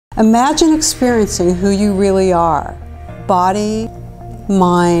Imagine experiencing who you really are, body,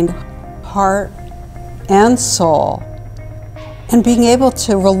 mind, heart, and soul, and being able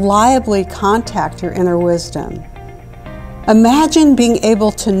to reliably contact your inner wisdom. Imagine being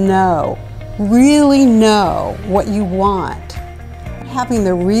able to know, really know what you want, having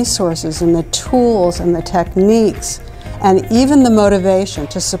the resources and the tools and the techniques and even the motivation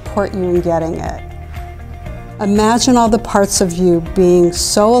to support you in getting it. Imagine all the parts of you being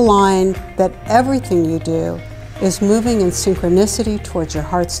so aligned that everything you do is moving in synchronicity towards your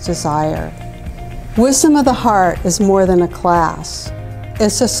heart's desire. Wisdom of the Heart is more than a class.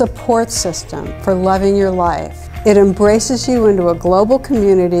 It's a support system for loving your life. It embraces you into a global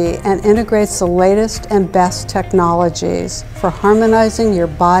community and integrates the latest and best technologies for harmonizing your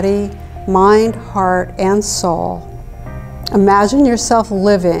body, mind, heart, and soul. Imagine yourself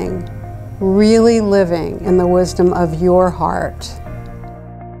living, really living in the wisdom of your heart.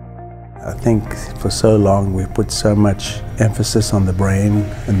 I think for so long we've put so much emphasis on the brain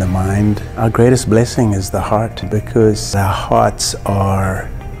and the mind. Our greatest blessing is the heart, because our hearts are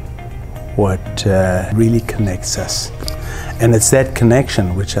what really connects us. And it's that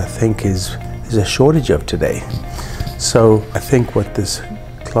connection which I think is a shortage of today. So I think what this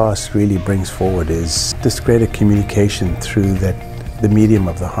class really brings forward is this greater communication through the medium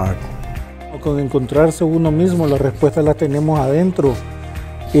of the heart. Con encontrarse uno mismo, la respuesta la tenemos adentro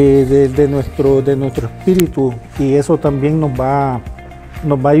de nuestro espíritu, y eso también nos va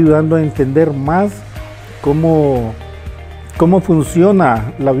ayudando a entender más cómo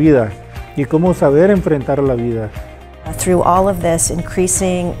funciona la vida y cómo saber enfrentar la vida. Through all of this,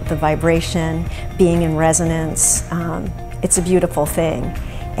 increasing the vibration, being in resonance, it's a beautiful thing,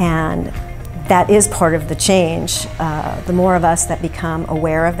 and that is part of the change. The more of us that become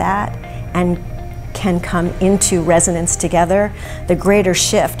aware of that and can come into resonance together, the greater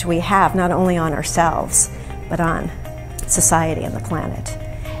shift we have, not only on ourselves, but on society and the planet.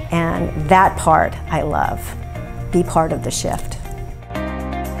 And that part I love. Be part of the shift.